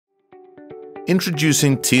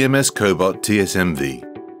Introducing TMS-Cobot TSMV,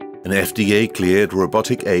 an FDA-cleared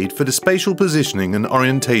robotic aid for the spatial positioning and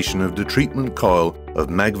orientation of the treatment coil of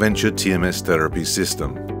MagVenture TMS Therapy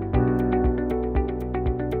System.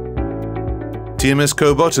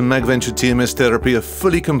 TMS-Cobot and MagVenture TMS Therapy are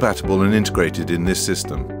fully compatible and integrated in this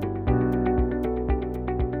system.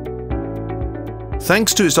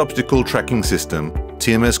 Thanks to its optical tracking system,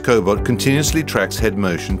 TMS-Cobot continuously tracks head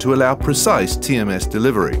motion to allow precise TMS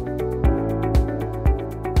delivery.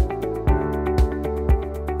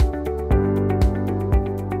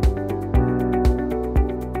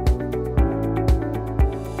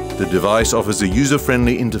 The device offers a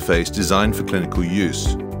user-friendly interface designed for clinical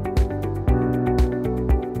use.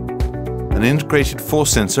 An integrated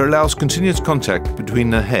force sensor allows continuous contact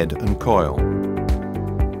between the head and coil.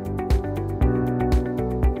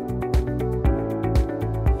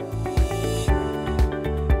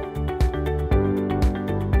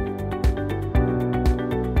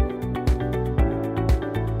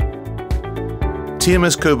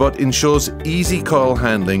 TMS-Cobot ensures easy coil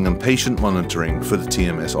handling and patient monitoring for the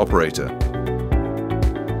TMS operator.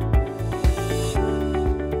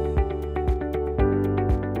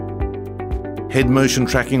 Head motion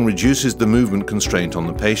tracking reduces the movement constraint on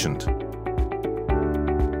the patient.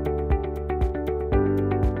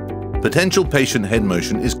 Potential patient head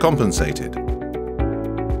motion is compensated.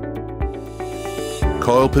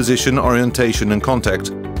 Coil position, orientation and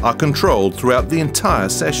contact are controlled throughout the entire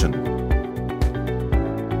session.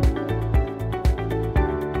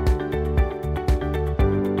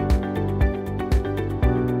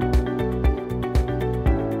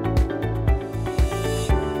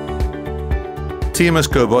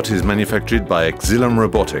 TMS-Cobot is manufactured by Axilum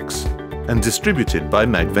Robotics and distributed by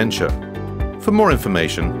MagVenture. For more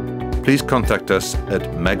information, please contact us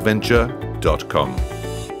at magventure.com.